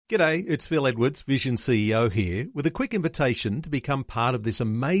G'day, it's Phil Edwards, Vision CEO here, with a quick invitation to become part of this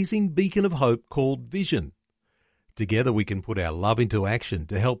amazing beacon of hope called Vision. Together we can put our love into action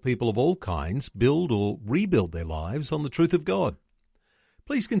to help people of all kinds build or rebuild their lives on the truth of God.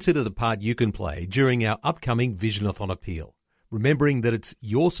 Please consider the part you can play during our upcoming Visionathon appeal, remembering that it's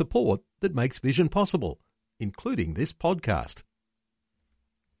your support that makes Vision possible, including this podcast.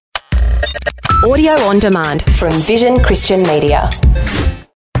 Audio on demand from Vision Christian Media.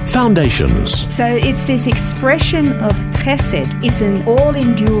 Foundations. So it's this expression of chesed. It's an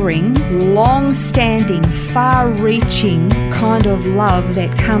all-enduring, long-standing, far-reaching kind of love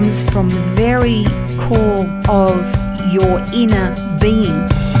that comes from the very core of your inner being.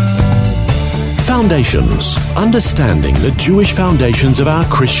 Foundations. Understanding the Jewish foundations of our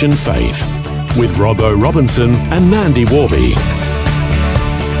Christian faith. With Robbo Robinson and Mandy Warby.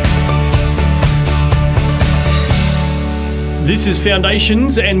 This is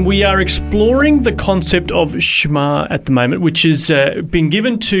Foundations, and we are exploring the concept of Shema at the moment, which has been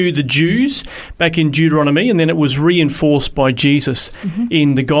given to the Jews back in Deuteronomy, and then it was reinforced by Jesus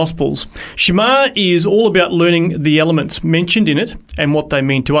in the Gospels. Shema is all about learning the elements mentioned in it and what they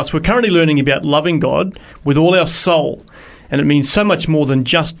mean to us. We're currently learning about loving God with all our soul, and it means so much more than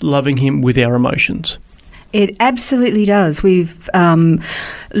just loving Him with our emotions. It absolutely does. We've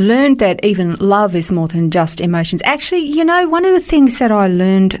learned that even love is more than just emotions. Actually, you know, one of the things that I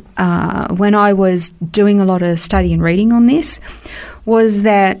learned when I was doing a lot of study and reading on this was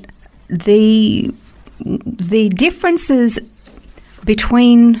that the differences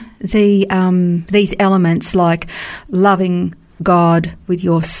between these elements, like loving God with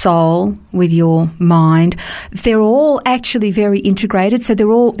your soul, with your mind, they're all actually very integrated. So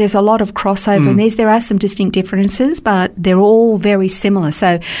there's a lot of crossover in these. There are some distinct differences, but they're all very similar.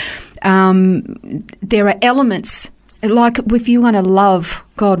 So there are elements, like if you want to love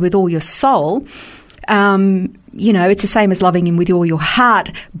God with all your soul, you know, it's the same as loving Him with all your heart,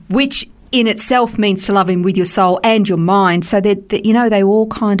 which in itself means to love Him with your soul and your mind. So that you know, they all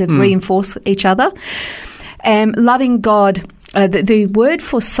kind of reinforce each other. Loving God. The word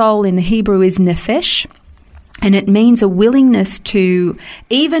for soul in the Hebrew is nephesh, and it means a willingness to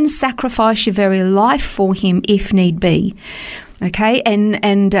even sacrifice your very life for Him if need be. Okay,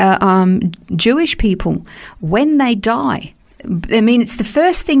 and Jewish people, when they die, I mean, it's the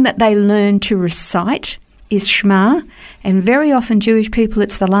first thing that they learn to recite is Shema, and very often Jewish people,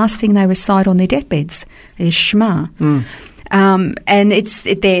 it's the last thing they recite on their deathbeds is Shema. And it's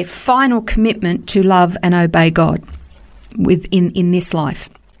their final commitment to love and obey God in this life.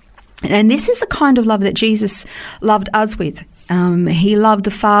 And this is the kind of love that Jesus loved us with. He loved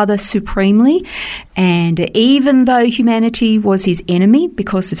the Father supremely, and even though humanity was His enemy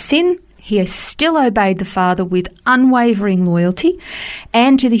because of sin, He still obeyed the Father with unwavering loyalty.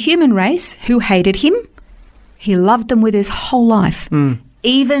 And to the human race who hated Him, He loved them with His whole life,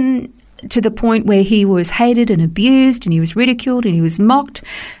 even to the point where He was hated and abused, and He was ridiculed and He was mocked,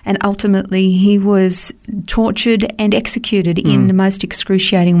 and ultimately He was tortured and executed in the most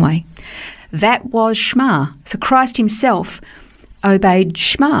excruciating way. That was Shema. So Christ Himself obeyed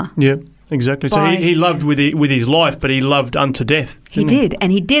Shema. Yeah, exactly. So he loved with His life, but He loved unto death. He did,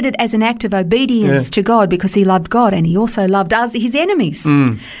 and He did it as an act of obedience to God, because He loved God, and He also loved us, His enemies.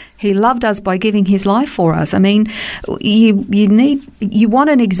 He loved us by giving His life for us. I mean, you want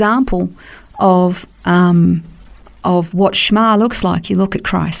an example of what Shema looks like. You look at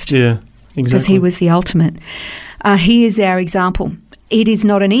Christ. Yeah, exactly. Because He was the ultimate. He is our example. It is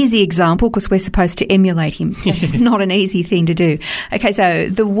not an easy example because we're supposed to emulate Him. It's not an easy thing to do. Okay, so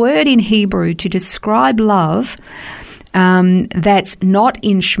the word in Hebrew to describe love that's not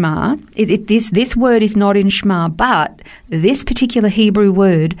in Shema. This word is not in Shema, but this particular Hebrew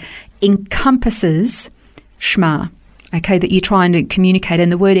word encompasses Shema, okay, that you're trying to communicate,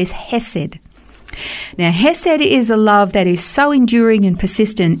 and the word is hesed. Now, hesed is a love that is so enduring and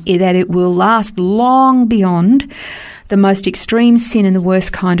persistent that it will last long beyond the most extreme sin and the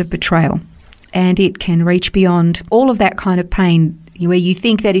worst kind of betrayal, and it can reach beyond all of that kind of pain, where you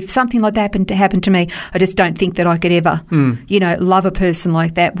think that if something like that happened to me, I just don't think that I could ever, love a person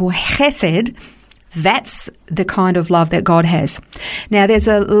like that. Well, chesed, that's the kind of love that God has. Now, there's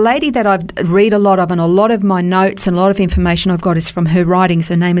a lady that I read a lot of, and a lot of my notes and a lot of information I've got is from her writings.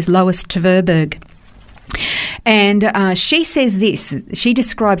 Her name is Lois Tverberg. And she says this, she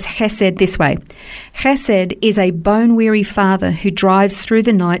describes chesed this way. Chesed is a bone-weary father who drives through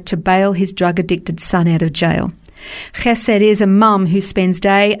the night to bail his drug-addicted son out of jail. Chesed is a mum who spends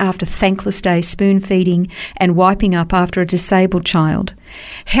day after thankless day spoon-feeding and wiping up after a disabled child.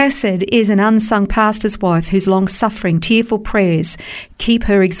 Chesed is an unsung pastor's wife whose long-suffering, tearful prayers keep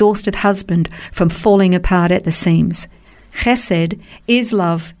her exhausted husband from falling apart at the seams. Chesed is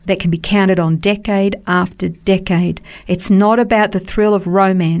love that can be counted on decade after decade. It's not about the thrill of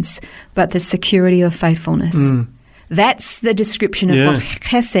romance, but the security of faithfulness. That's the description of what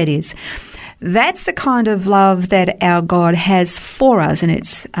chesed is. That's the kind of love that our God has for us, and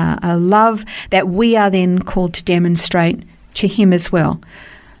it's a love that we are then called to demonstrate to him as well.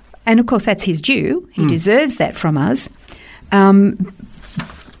 And, of course, that's his due. He deserves that from us.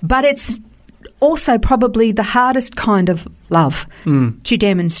 But it's also probably the hardest kind of love to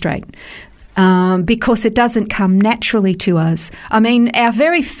demonstrate because it doesn't come naturally to us. I mean, our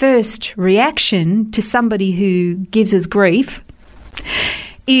very first reaction to somebody who gives us grief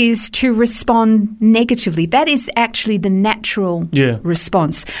is to respond negatively. That is actually the natural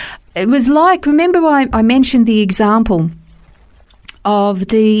response. It was like, remember I mentioned the example of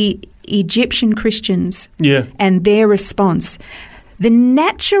the Egyptian Christians and their response. The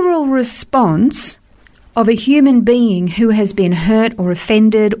natural response of a human being who has been hurt or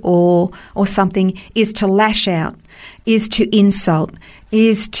offended or something is to lash out, is to insult,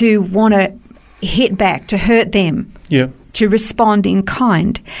 is to want to hit back, to hurt them, to respond in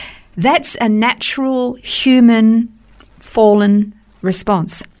kind. That's a natural human fallen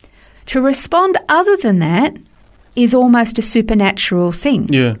response. To respond other than that is almost a supernatural thing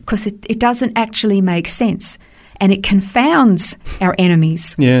because it doesn't actually make sense. And it confounds our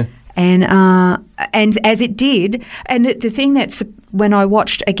enemies. And as it did, and the thing that's when I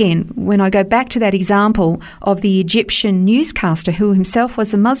go back to that example of the Egyptian newscaster who himself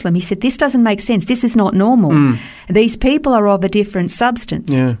was a Muslim, he said, this doesn't make sense. This is not normal. These people are of a different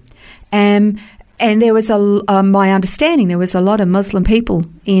substance. And there was my understanding, there was a lot of Muslim people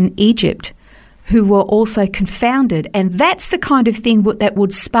in Egypt who were also confounded. And that's the kind of thing that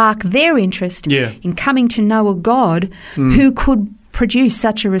would spark their interest in coming to know a God who could produce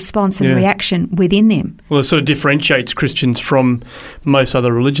such a response and reaction within them. Well, it sort of differentiates Christians from most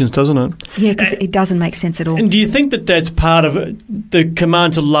other religions, doesn't it? Yeah, because it doesn't make sense at all. And do you think that that's part of the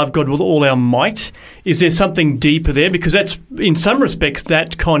command to love God with all our might? Is there something deeper there? Because that's, in some respects,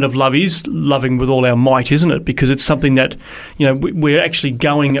 that kind of love is loving with all our might, isn't it? Because it's something that, we're actually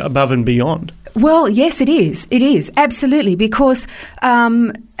going above and beyond. Well, yes, it is. It is, absolutely, because,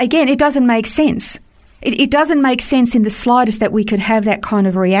 again, it doesn't make sense. It doesn't make sense in the slightest that we could have that kind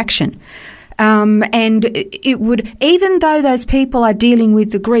of reaction. And it would, even though those people are dealing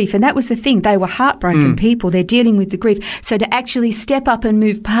with the grief, and that was the thing, they were heartbroken people, they're dealing with the grief. So to actually step up and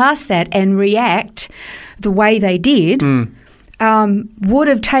move past that and react the way they did would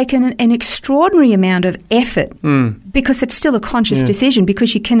have taken an extraordinary amount of effort because it's still a conscious decision,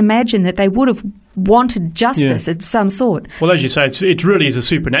 because you can imagine that they would have wanted justice of some sort. Well, as you say, it really is a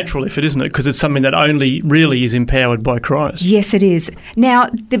supernatural effort, isn't it? Because it's something that only really is empowered by Christ. Yes, it is. Now,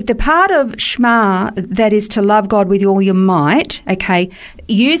 the part of Shema that is to love God with all your might,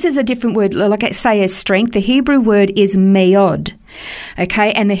 uses a different word, like I say, as strength. The Hebrew word is meod,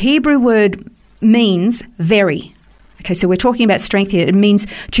 and the Hebrew word means very. Okay, so we're talking about strength here. It means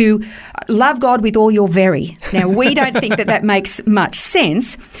to love God with all your very. Now, we don't think that makes much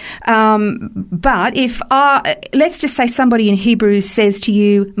sense, but if let's just say somebody in Hebrew says to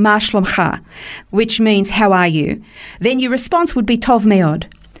you, Ma shlomcha, which means how are you, then your response would be tov meod.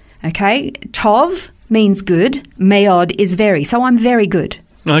 Okay, tov means good, meod is very. So I'm very good.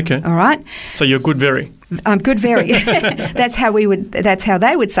 Okay. All right. So you're good very. I'm good very. That's how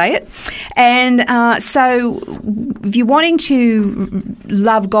they would say it. And so if you're wanting to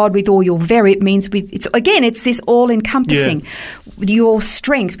love God with all your very, it means it's this all-encompassing, with your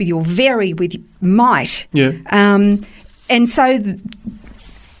strength, with your very, with might. And so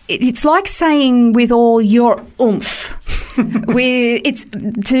it's like saying with all your oomph. It's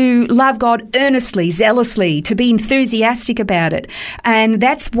to love God earnestly, zealously, to be enthusiastic about it. And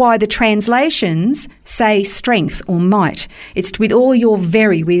that's why the translations say strength or might. It's with all your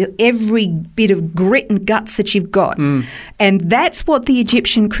very, with every bit of grit and guts that you've got. And that's what the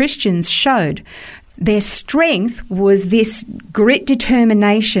Egyptian Christians showed. Their strength was this grit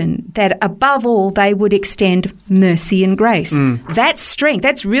determination that above all they would extend mercy and grace. That's strength.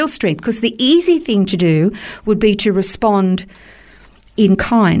 That's real strength, because the easy thing to do would be to respond in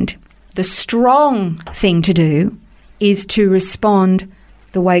kind. The strong thing to do is to respond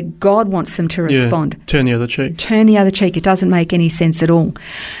the way God wants them to respond. Turn the other cheek. Turn the other cheek. It doesn't make any sense at all.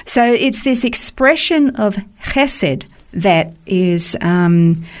 So it's this expression of chesed that is,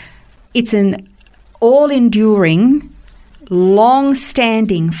 it's an all-enduring,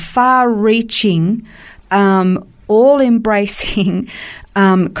 long-standing, far-reaching, all-embracing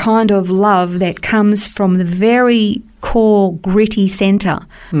kind of love that comes from the very core, gritty centre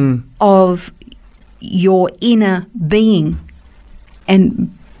of your inner being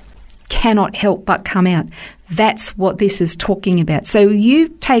and cannot help but come out. That's what this is talking about. So you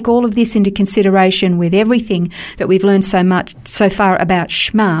take all of this into consideration with everything that we've learned so far about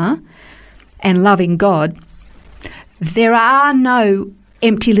Shema and loving God. There are no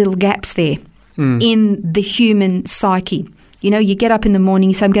empty little gaps there in the human psyche. You know, you get up in the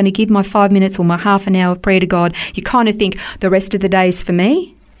morning, you say, I'm going to give my 5 minutes or my half an hour of prayer to God. You kind of think the rest of the day is for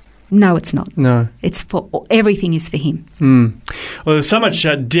me. No, it's not. No. It's for everything is for Him. Well, there's so much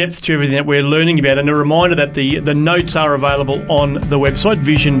depth to everything that we're learning about, and a reminder that the notes are available on the website,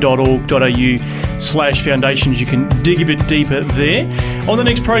 vision.org.au/foundations. You can dig a bit deeper there. On the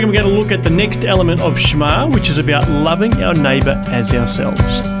next program, we're going to look at the next element of Shema, which is about loving our neighbour as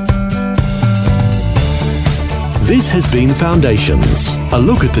ourselves. This has been Foundations, a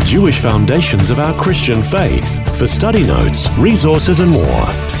look at the Jewish foundations of our Christian faith. For study notes, resources and more,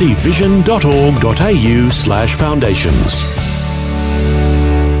 see vision.org.au/foundations.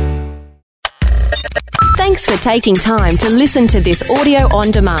 Thanks for taking time to listen to this audio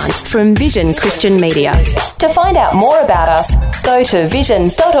on demand from Vision Christian Media. To find out more about us, go to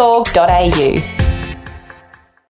vision.org.au.